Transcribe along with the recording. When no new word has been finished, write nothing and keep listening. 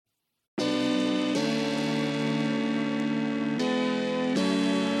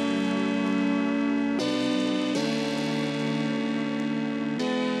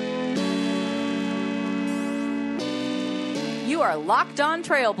are Locked On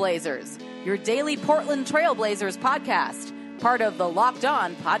Trailblazers, your daily Portland Trailblazers podcast, part of the Locked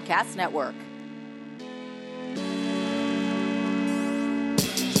On Podcast Network.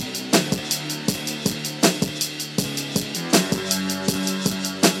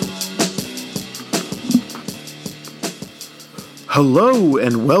 Hello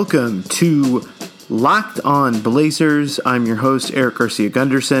and welcome to Locked On Blazers. I'm your host, Eric Garcia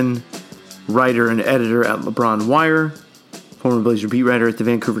Gunderson, writer and editor at LeBron Wire, former Blazer beat writer at the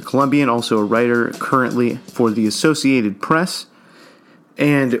Vancouver Columbian, also a writer currently for the Associated Press.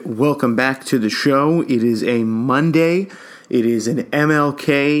 And welcome back to the show. It is a Monday. It is an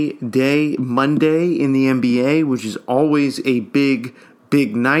MLK Day Monday in the NBA, which is always a big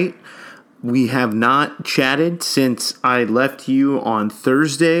night. We have not chatted since I left you on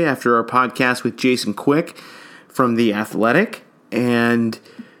Thursday after our podcast with Jason Quick from The Athletic, and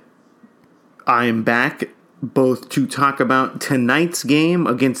I am back both to talk about tonight's game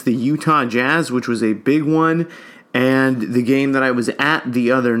against the Utah Jazz, which was a big one, and the game that I was at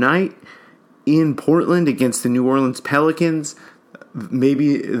the other night in Portland against the New Orleans Pelicans.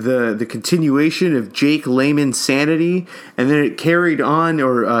 Maybe the continuation of Jake Layman's sanity, and then it carried on,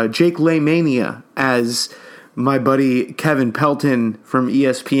 or Jake Laymania, as my buddy Kevin Pelton from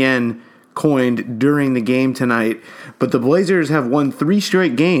ESPN coined during the game tonight. But the Blazers have won 3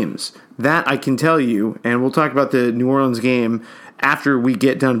 straight games. That I can tell you, and we'll talk about the New Orleans game after we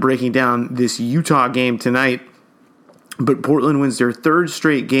get done breaking down this Utah game tonight. But Portland wins their 3rd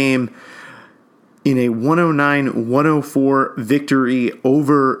straight game in a 109-104 victory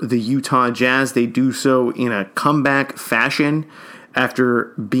over the Utah Jazz. They do so in a comeback fashion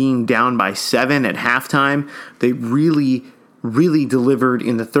after being down by 7 at halftime. They really delivered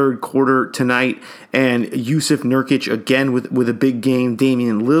in the third quarter tonight, and Jusuf Nurkic again with a big game.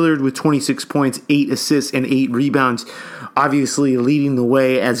 Damian Lillard with 26 points, 8 assists, and 8 rebounds, obviously leading the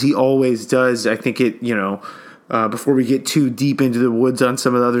way as he always does. I think before we get too deep into the woods on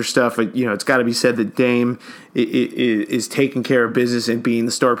some of the other stuff, it's got to be said that Dame is taking care of business and being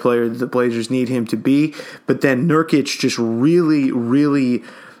the star player that the Blazers need him to be. But then Nurkic just really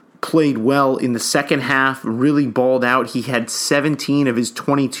played well in the second half, really balled out. He had 17 of his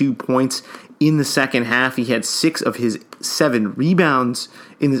 22 points in the second half. He had 6 of his 7 rebounds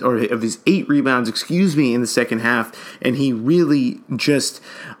of his 8 rebounds, in the second half. And he really just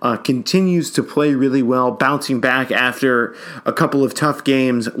continues to play really well, bouncing back after a couple of tough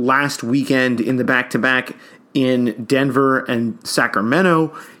games last weekend in the back-to-back in Denver and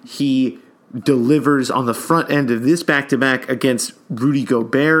Sacramento. He delivers on the front end of this back-to-back against Rudy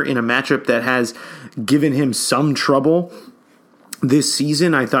Gobert in a matchup that has given him some trouble this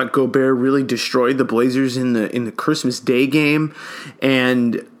season. I thought Gobert really destroyed the Blazers in the Christmas Day game,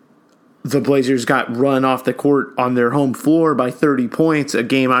 and the Blazers got run off the court on their home floor by 30 points, a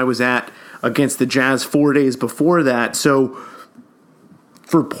game I was at against the Jazz 4 days before that. So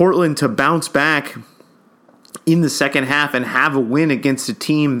for Portland to bounce back in the second half and have a win against a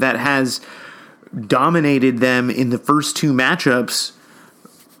team that has dominated them in the first 2 matchups,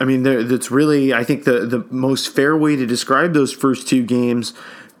 I mean, that's really, I think, the most fair way to describe those first 2 games.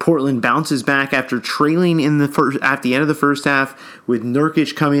 Portland bounces back after trailing at the end of the first half, with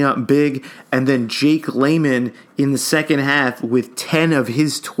Nurkic coming up big, and then Jake Layman in the second half with 10 of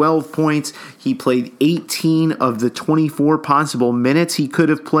his 12 points. He played 18 of the 24 possible minutes he could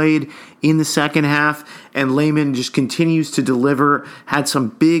have played in the second half, and Layman just continues to deliver. Had some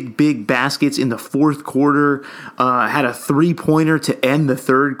big baskets in the fourth quarter, had a 3-pointer to end the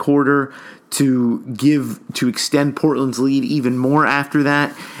third quarter to extend Portland's lead even more after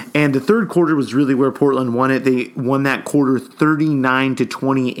that. And the third quarter was really where Portland won it. They won that quarter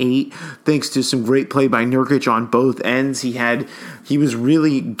 39-28, thanks to some great play by Nurkic on both ends. He was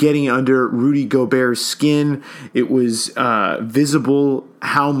really getting under Rudy Gobert's skin. It was visible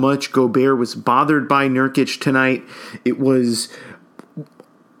how much Gobert was bothered by Nurkic tonight.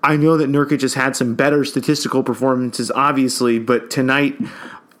 I know that Nurkic has had some better statistical performances, obviously, but tonight,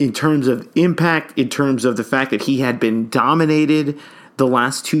 in terms of impact, in terms of the fact that he had been dominated the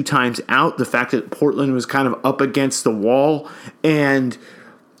last 2 times out, the fact that Portland was kind of up against the wall, and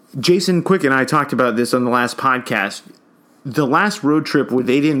Jason Quick and I talked about this on the last podcast. The last road trip where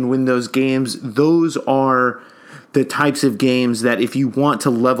they didn't win those games, those are the types of games that if you want to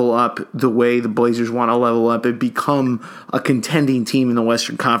level up the way the Blazers want to level up and become a contending team in the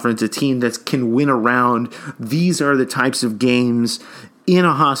Western Conference, a team that can win around, these are the types of games in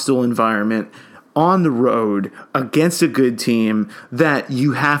a hostile environment on the road against a good team that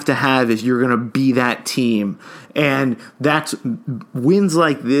you have to have if you're going to be that team. And that's wins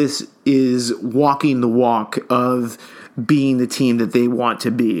like this is walking the walk of being the team that they want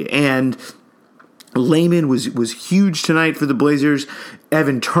to be. And Layman was huge tonight for the Blazers.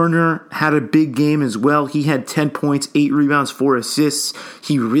 Evan Turner had a big game as well. He had 10 points, 8 rebounds, 4 assists.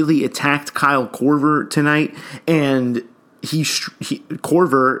 He really attacked Kyle Korver tonight, and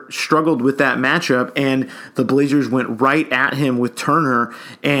Korver struggled with that matchup, and the Blazers went right at him with Turner,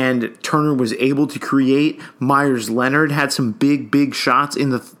 and Turner was able to create. Myers Leonard had some big shots in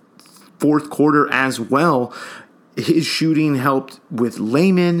the fourth quarter as well. His shooting helped with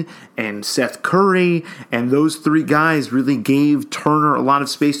Layman and Seth Curry, and those three guys really gave Turner a lot of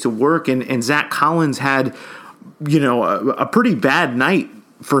space to work, and Zach Collins had, a pretty bad night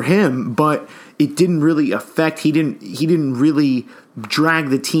for him, but it didn't really affect. He didn't really drag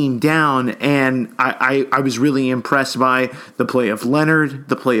the team down, and I was really impressed by the play of Leonard,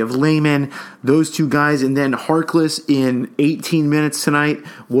 the play of Layman, those two guys, and then Harkless in 18 minutes tonight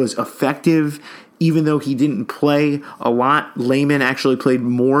was effective. Even though he didn't play a lot, Layman actually played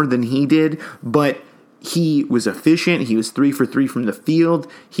more than he did, but he was efficient. He was 3 for 3 from the field.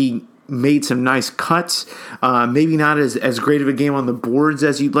 He made some nice cuts. Maybe not as great of a game on the boards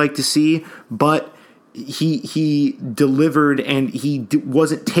as you'd like to see, but he delivered, and he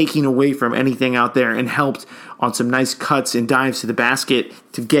wasn't taking away from anything out there, and helped on some nice cuts and dives to the basket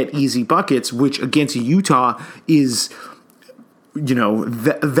to get easy buckets, which against Utah is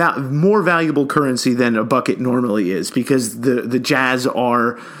more valuable currency than a bucket normally is, because the Jazz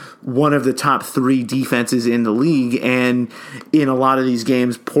are one of the top 3 defenses in the league, and in a lot of these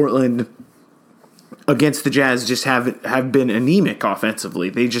games, Portland against the Jazz just have been anemic offensively.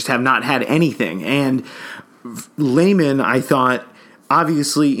 They just have not had anything. And Layman, I thought,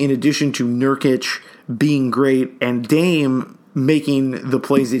 obviously, in addition to Nurkic being great and Dame making the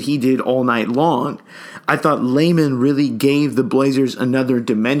plays that he did all night long, I thought Layman really gave the Blazers another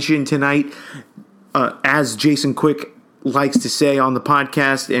dimension tonight. As Jason Quick likes to say on the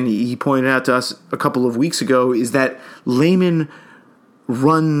podcast, and he pointed out to us a couple of weeks ago, is that Layman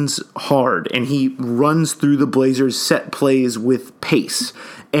runs hard, and he runs through the Blazers' set plays with pace,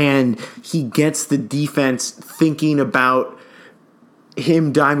 and he gets the defense thinking about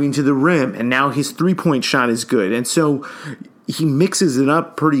him diving to the rim, and now his three-point shot is good. And so he mixes it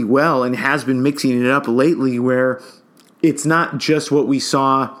up pretty well, and has been mixing it up lately, where it's not just what we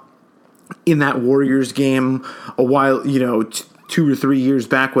saw in that Warriors game a while, 2 or 3 years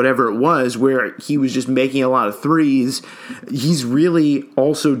back, whatever it was, where he was just making a lot of threes. He's really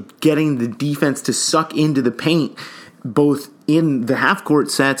also getting the defense to suck into the paint, both in the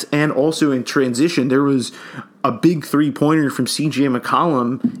half-court sets and also in transition. There was a big three-pointer from C.J.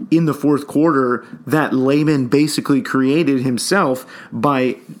 McCollum in the fourth quarter that Layman basically created himself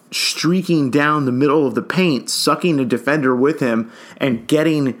by streaking down the middle of the paint, sucking a defender with him, and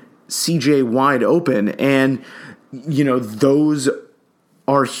getting C.J. wide open. And, those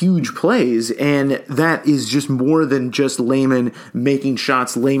are huge plays, and that is just more than just Layman making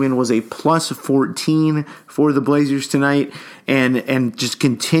shots. Layman was a plus 14 for the Blazers tonight, and just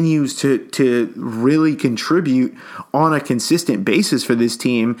continues to really contribute on a consistent basis for this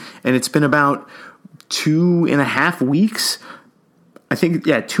team. And it's been about 2.5 weeks. I think,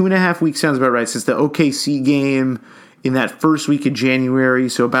 2.5 weeks sounds about right, since the OKC game in that first week of January.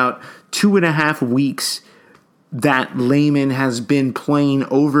 So about 2.5 weeks that Layman has been playing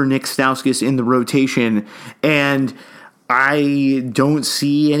over Nick Stauskas in the rotation, and I don't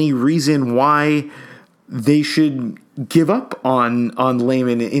see any reason why they should give up on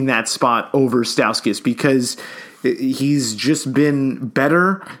Layman in that spot over Stauskas, because he's just been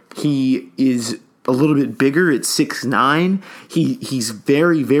better. He is a little bit bigger at 6'9". He's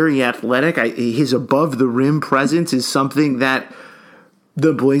very, very athletic. His above the rim presence is something that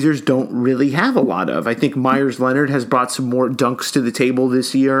the Blazers don't really have a lot of. I think Myers Leonard has brought some more dunks to the table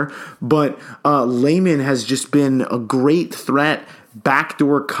this year, but Layman has just been a great threat,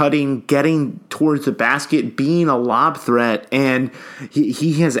 backdoor cutting, getting towards the basket, being a lob threat, and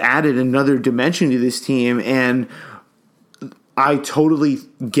he has added another dimension to this team. And I totally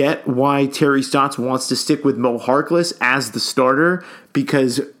get why Terry Stotts wants to stick with Mo Harkless as the starter,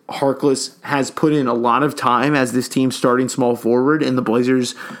 because Harkless has put in a lot of time as this team's starting small forward, and the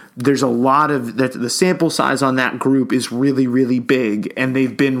Blazers, there's a lot of that. The sample size on that group is really, really big, and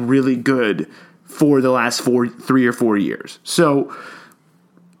they've been really good for the last 3 or 4 years. So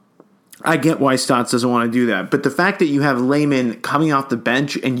I get why Stotts doesn't want to do that. But the fact that you have Layman coming off the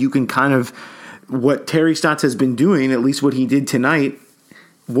bench, and you can kind of, what Terry Stotts has been doing, at least what he did tonight,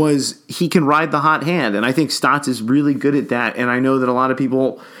 was he can ride the hot hand, and I think Stotts is really good at that. And I know that a lot of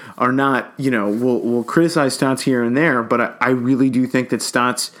people are not, will criticize Stotts here and there, but I really do think that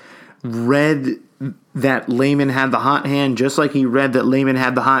Stotts read that Lehman had the hot hand, just like he read that Lehman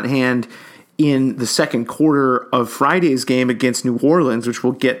had the hot hand in the second quarter of Friday's game against New Orleans, which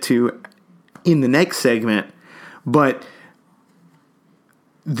we'll get to in the next segment. But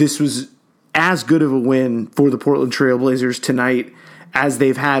this was as good of a win for the Portland Trail Blazers tonight as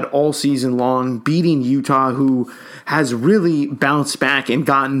they've had all season long, beating Utah, who has really bounced back and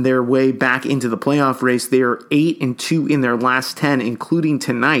gotten their way back into the playoff race. They are 8-2 in their last 10, including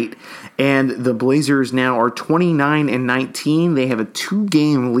tonight. And the Blazers now are 29-19. They have a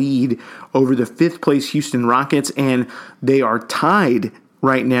 2-game lead over the 5th place Houston Rockets, and they are tied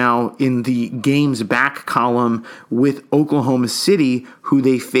right now in the games back column with Oklahoma City, who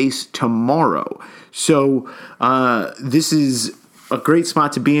they face tomorrow. So this is a great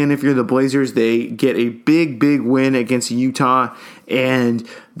spot to be in if you're the Blazers. They get a big win against Utah, and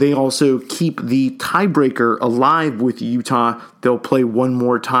they also keep the tiebreaker alive with Utah. They'll play one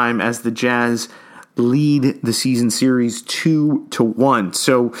more time as the Jazz lead the season series 2-1.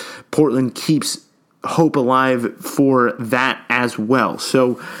 So Portland keeps hope alive for that as well.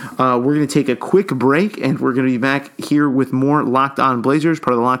 So we're going to take a quick break, and we're going to be back here with more Locked On Blazers,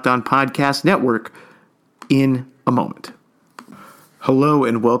 part of the Locked On Podcast Network, in a moment. Hello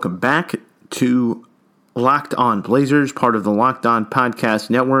and welcome back to Locked On Blazers, part of the Locked On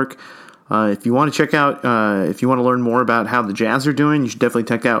Podcast Network. If you want to check out, if you want to learn more about how the Jazz are doing, you should definitely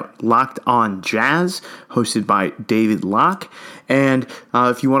check out Locked On Jazz, hosted by David Locke. And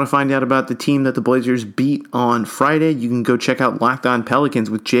if you want to find out about the team that the Blazers beat on Friday, you can go check out Locked On Pelicans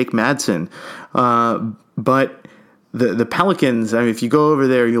with Jake Madsen. But the Pelicans, I mean, if you go over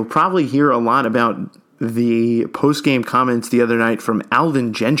there, you'll probably hear a lot about the post-game comments the other night from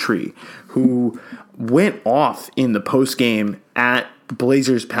Alvin Gentry, who went off in the post-game at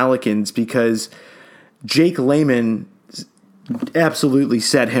Blazers Pelicans because Jake Layman absolutely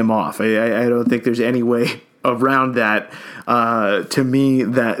set him off. I don't think there's any way around that. To me,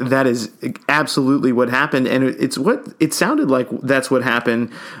 that is absolutely what happened, and it's what it sounded like. That's what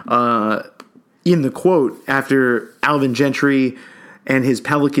happened in the quote after Alvin Gentry and his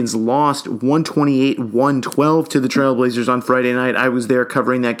Pelicans lost 128-112 to the Trailblazers on Friday night. I was there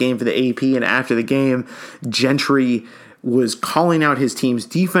covering that game for the AP, and after the game, Gentry was calling out his team's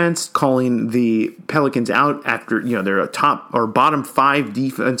defense, calling the Pelicans out after, they're a top or bottom 5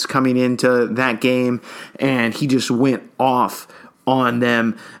 defense coming into that game, and he just went off on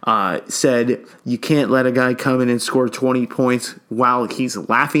them, said you can't let a guy come in and score 20 points while he's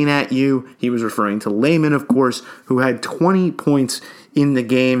laughing at you. He was referring to Layman, of course, who had 20 points in the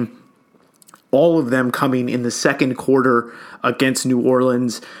game, all of them coming in the second quarter against New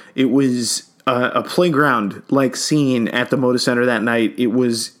Orleans. It was a playground-like scene at the Moda Center that night. It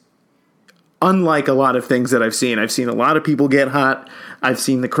was unlike a lot of things that I've seen. I've seen a lot of people get hot. I've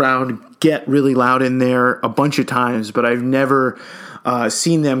seen the crowd get really loud in there a bunch of times, but I've never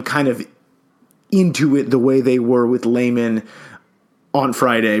seen them kind of into it the way they were with Layman on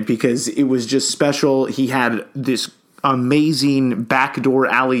Friday, because it was just special. He had this amazing backdoor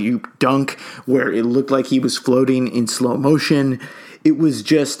alley-oop dunk where it looked like he was floating in slow motion. It was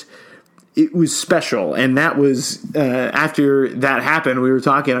special, and that was after that happened. We were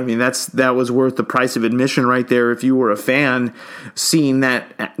talking. I mean, that was worth the price of admission right there. If you were a fan, seeing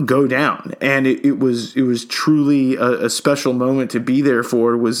that go down, and it was truly a special moment to be there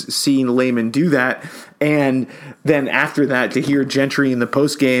for. Was seeing Layman do that, and then after that to hear Gentry in the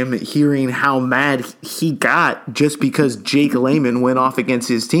post game, hearing how mad he got just because Jake Layman went off against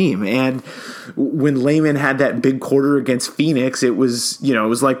his team. And when Layman had that big quarter against Phoenix, it was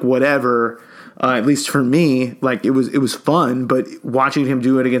like whatever. At least for me, like it was fun, but watching him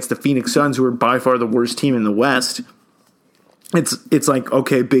do it against the Phoenix Suns, who are by far the worst team in the West, it's like,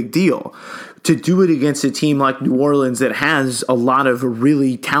 okay, big deal. To do it against a team like New Orleans that has a lot of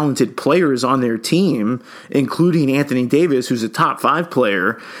really talented players on their team, including Anthony Davis, who's a top 5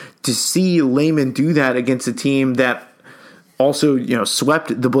 player, to see Layman do that against a team that also,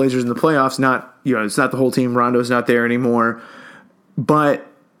 swept the Blazers in the playoffs. Not, it's not the whole team. Rondo's not there anymore, but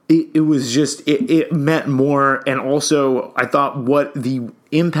it was just, it meant more. And also I thought what the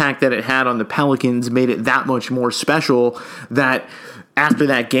impact that it had on the Pelicans made it that much more special, that after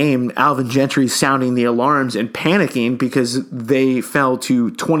that game, Alvin Gentry sounding the alarms and panicking because they fell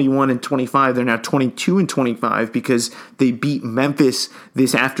to 21-25. They're now 22-25 because they beat Memphis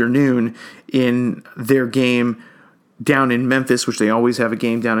this afternoon in their game down in Memphis, which they always have a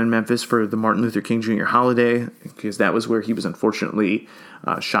game down in Memphis for the Martin Luther King Jr. holiday, because that was where he was unfortunately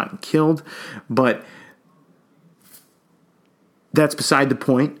shot and killed. But that's beside the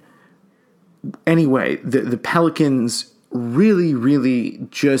point. Anyway, the Pelicans really, really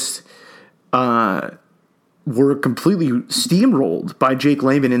just were completely steamrolled by Jake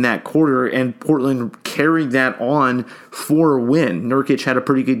Layman in that quarter, and Portland carried that on for a win. Nurkic had a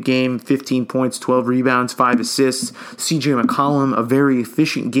pretty good game, 15 points, 12 rebounds, 5 assists. CJ McCollum, a very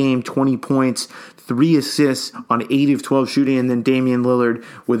efficient game, 20 points, 3 assists on 8 of 12 shooting, and then Damian Lillard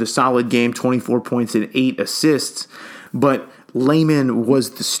with a solid game, 24 points and 8 assists. But Layman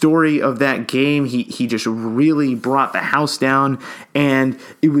was the story of that game. He just really brought the house down, and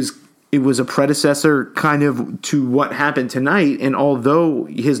it was a predecessor kind of to what happened tonight. And although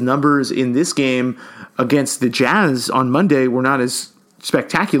his numbers in this game against the Jazz on Monday were not as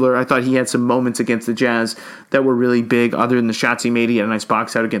spectacular, I thought he had some moments against the Jazz that were really big. Other than the shots he made, he had a nice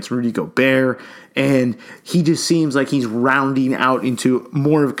box out against Rudy Gobert. And he just seems like he's rounding out into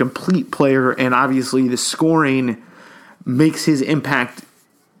more of a complete player. And obviously the scoring makes his impact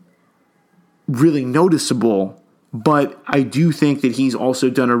really noticeable. But I do think that he's also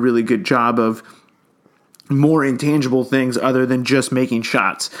done a really good job of more intangible things other than just making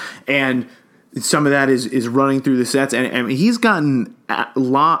shots. And some of that is running through the sets. And he's gotten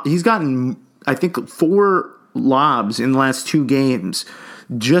I think 4 lobs in the last 2 games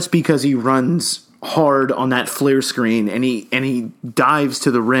just because he runs hard on that flare screen and he dives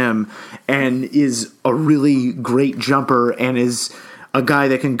to the rim and is a really great jumper and is a guy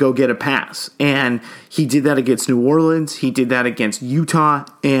that can go get a pass. And he did that against New Orleans. He did that against Utah.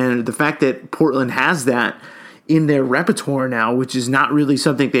 And the fact that Portland has that in their repertoire now, which is not really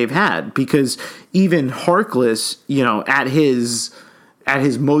something they've had, because even Harkless, at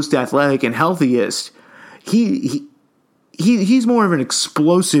his most athletic and healthiest, he's more of an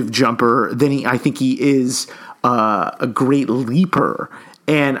explosive jumper than I think he is a great leaper.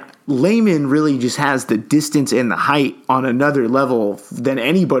 And Layman really just has the distance and the height on another level than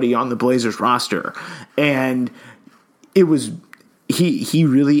anybody on the Blazers roster. And it was he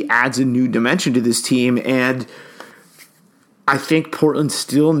really adds a new dimension to this team. And I think Portland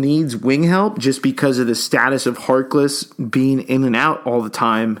still needs wing help just because of the status of Harkless being in and out all the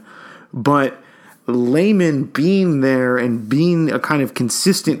time. But Layman being there and being a kind of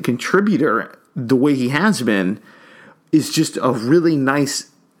consistent contributor the way he has been is just a really nice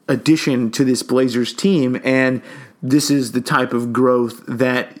addition to this Blazers team. And this is the type of growth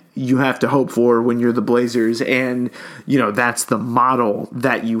that you have to hope for when you're the Blazers. And, that's the model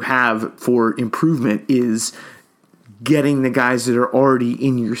that you have for improvement, is getting the guys that are already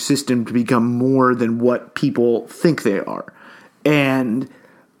in your system to become more than what people think they are. And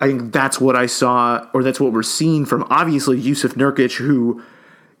I think that's what I saw, or that's what we're seeing from, obviously, Yusuf Nurkic, who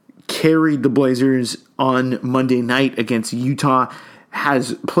carried the Blazers on Monday night against Utah,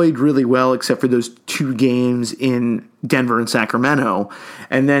 has played really well except for those 2 games in Denver and Sacramento.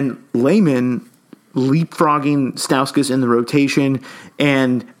 And then Layman leapfrogging Stauskas in the rotation,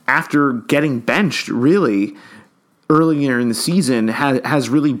 and after getting benched really earlier in the season, has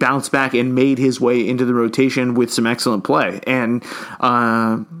really bounced back and made his way into the rotation with some excellent play. And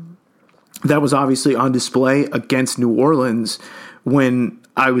that was obviously on display against New Orleans when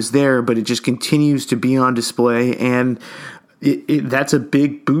I was there, but it just continues to be on display, and that's a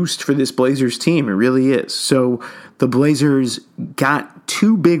big boost for this Blazers team. It really is. So the Blazers got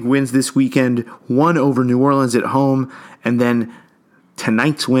 2 big wins this weekend, one over New Orleans at home, and then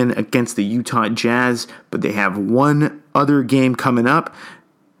tonight's win against the Utah Jazz. But they have one other game coming up,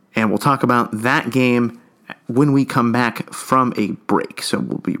 and we'll talk about that game when we come back from a break. So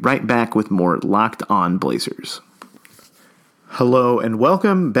we'll be right back with more Locked On Blazers. Hello and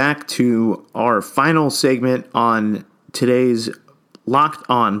welcome back to our final segment on today's Locked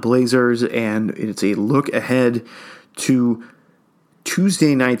On Blazers, and it's a look ahead to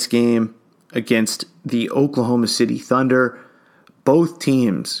Tuesday night's game against the Oklahoma City Thunder. Both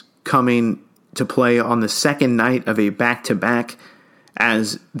teams coming to play on the second night of a back-to-back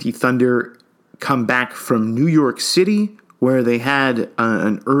as the Thunder come back from New York City, where they had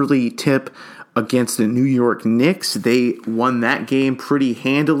an early tip against the New York Knicks. They won that game pretty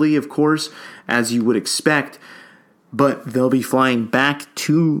handily, of course, as you would expect, but they'll be flying back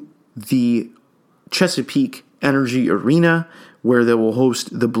to the Chesapeake Energy Arena, where they will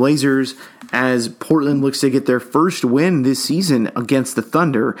host the Blazers as Portland looks to get their first win this season against the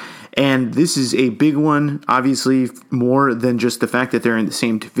Thunder. And this is a big one, obviously, more than just the fact that they're in the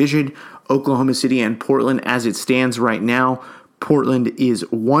same division. Oklahoma City and Portland, as it stands right now, Portland is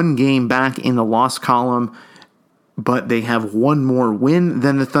 1 game back in the loss column but they have one more win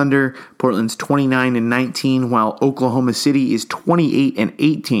than the Thunder. Portland's 29-19, while Oklahoma City is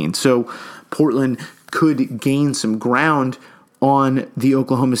 28-18. So Portland could gain some ground on the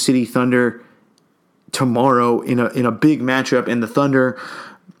Oklahoma City Thunder tomorrow in a big matchup. And the Thunder,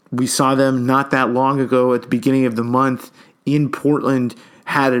 we saw them not that long ago at the beginning of the month in Portland,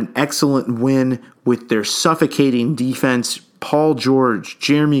 had an excellent win with their suffocating defense. Paul George,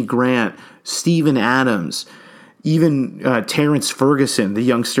 Jeremy Grant, Steven Adams, even Terrence Ferguson, the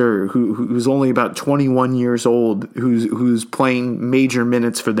youngster who's only about 21 years old, who's playing major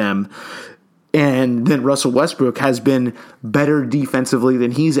minutes for them. And then Russell Westbrook has been better defensively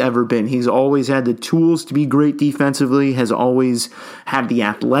than he's ever been. He's always had the tools to be great defensively, has always had the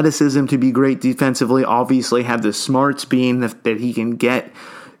athleticism to be great defensively, obviously had the smarts being that he can get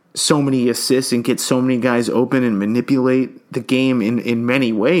so many assists and get so many guys open and manipulate the game in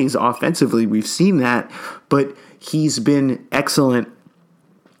many ways. Offensively, we've seen that, but he's been excellent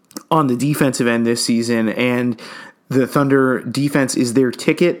on the defensive end this season, and the Thunder defense is their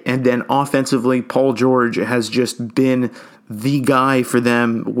ticket, and then offensively, Paul George has just been the guy for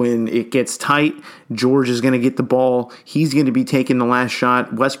them when it gets tight. George is going to get the ball. He's going to be taking the last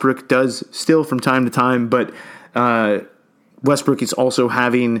shot. Westbrook does still from time to time, but Westbrook is also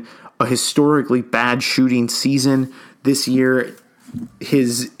having a historically bad shooting season this year.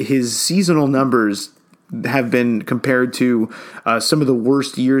 His seasonal numbers have been compared to some of the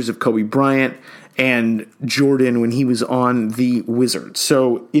worst years of Kobe Bryant and Jordan when he was on the Wizards.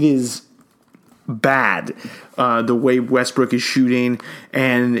 So it is bad the way Westbrook is shooting,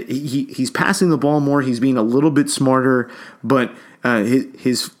 and he's passing the ball more. He's being a little bit smarter, but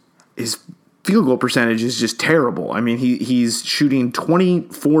his field goal percentage is just terrible. I mean, he's shooting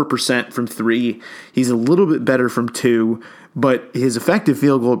 24% from three. He's a little bit better from two, but his effective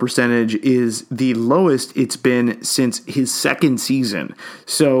field goal percentage is the lowest it's been since his second season.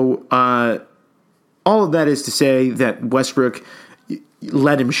 So all of that is to say that Westbrook,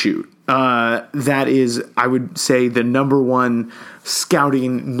 let him shoot. That is, I would say, the number one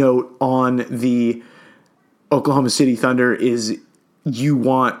scouting note on the Oklahoma City Thunder is you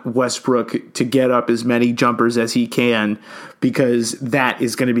want Westbrook to get up as many jumpers as he can, because that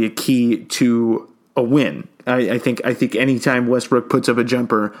is going to be a key to a win. I think anytime Westbrook puts up a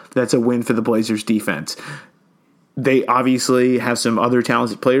jumper, that's a win for the Blazers defense. They obviously have some other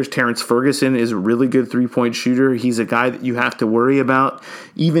talented players. Terrence Ferguson is a really good three-point shooter. He's a guy that you have to worry about.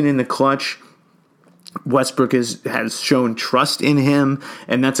 Even in the clutch, Westbrook has shown trust in him,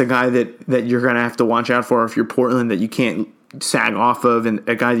 and that's a guy that you're going to have to watch out for if you're Portland, that you can't sag off of, and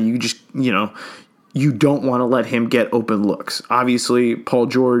a guy that you just, you don't want to let him get open looks. Obviously, Paul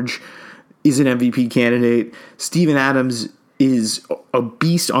George is an MVP candidate. Steven Adams is a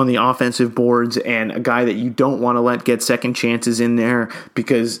beast on the offensive boards and a guy that you don't want to let get second chances in there,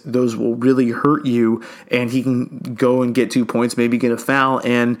 because those will really hurt you, and he can go and get 2 points, maybe get a foul.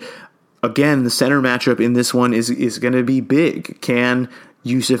 And again, the center matchup in this one is going to be big. Can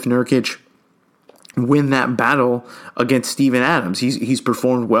Jusuf Nurkic win that battle against Steven Adams? He's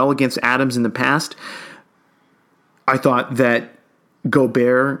performed well against Adams in the past. I thought that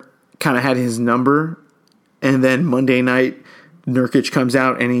Gobert kind of had his number, and then Monday night Nurkic comes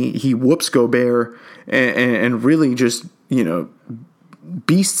out and he whoops Gobert and really just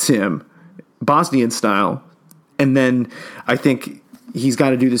beasts him Bosnian style. And then I think he's got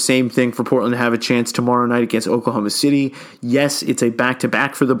to do the same thing for Portland to have a chance tomorrow night against Oklahoma City. Yes, it's a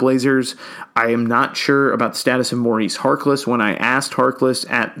back-to-back for the Blazers. I am not sure about the status of Maurice Harkless. When I asked Harkless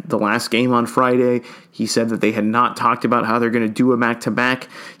at the last game on Friday, he said that they had not talked about how they're going to do a back-to-back.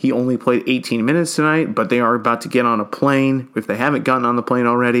 He only played 18 minutes tonight, but they are about to get on a plane, if they haven't gotten on the plane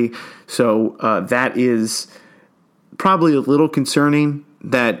already. So that is probably a little concerning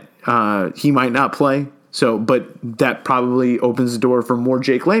that he might not play. So, but that probably opens the door for more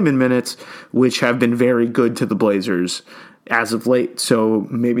Jake Layman minutes, which have been very good to the Blazers as of late. So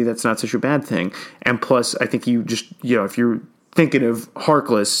maybe that's not such a bad thing. And plus, I think you just, if you're thinking of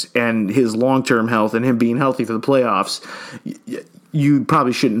Harkless and his long-term health and him being healthy for the playoffs, you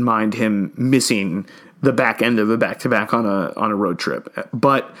probably shouldn't mind him missing the back end of a back-to-back on a road trip.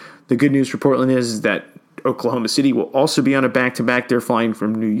 But the good news for Portland is that Oklahoma City will also be on a back-to-back. They're flying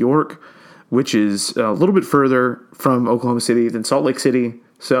from New York, which is a little bit further from Oklahoma City than Salt Lake City.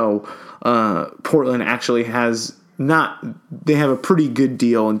 So Portland actually they have a pretty good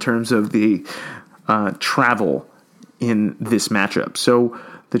deal in terms of the travel in this matchup. So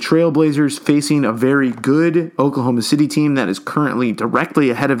the Trailblazers facing a very good Oklahoma City team that is currently directly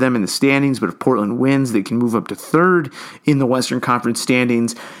ahead of them in the standings, but if Portland wins, they can move up to third in the Western Conference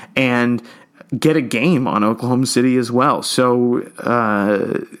standings. And get a game on Oklahoma City as well. So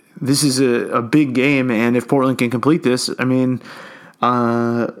this is a big game, and if Portland can complete this, I mean,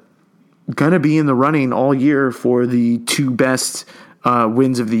 going to be in the running all year for the two best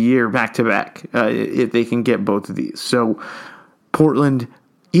wins of the year back-to-back if they can get both of these. So Portland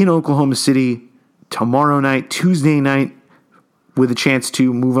in Oklahoma City tomorrow night, Tuesday night, with a chance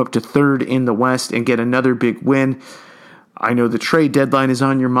to move up to third in the West and get another big win. I know the trade deadline is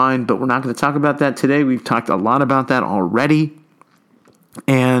on your mind, but we're not going to talk about that today. We've talked a lot about that already.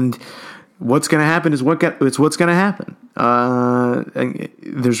 And what's going to happen is what's going to happen.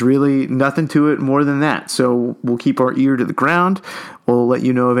 There's really nothing to it more than that. So we'll keep our ear to the ground. We'll let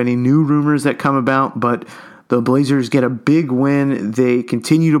you know of any new rumors that come about, but the Blazers get a big win. They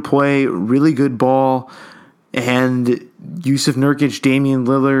continue to play really good ball, and Yusuf Nurkic, Damian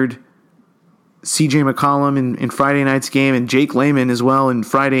Lillard, CJ McCollum in Friday night's game, and Jake Layman as well in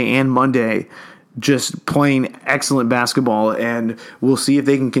Friday and Monday, just playing excellent basketball. And we'll see if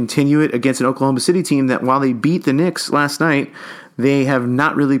they can continue it against an Oklahoma City team that, while they beat the Knicks last night, they have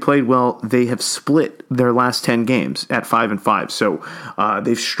not really played well. They have split their last 10 games at 5-5. So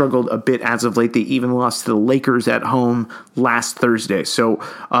they've struggled a bit as of late. They even lost to the Lakers at home last Thursday. So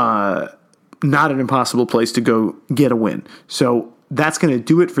not an impossible place to go get a win. So that's going to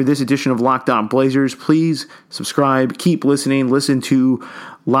do it for this edition of Locked On Blazers. Please subscribe, keep listening, listen to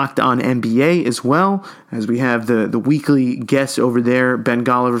Locked On NBA as well, as we have the weekly guests over there, Ben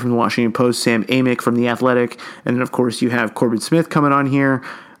Golliver from the Washington Post, Sam Amick from The Athletic, and then, of course, you have Corbin Smith coming on here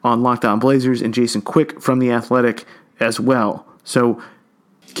on Locked On Blazers, and Jason Quick from The Athletic as well. So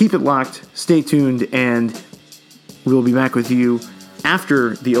keep it locked, stay tuned, and we'll be back with you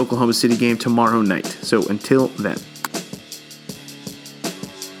after the Oklahoma City game tomorrow night. So until then.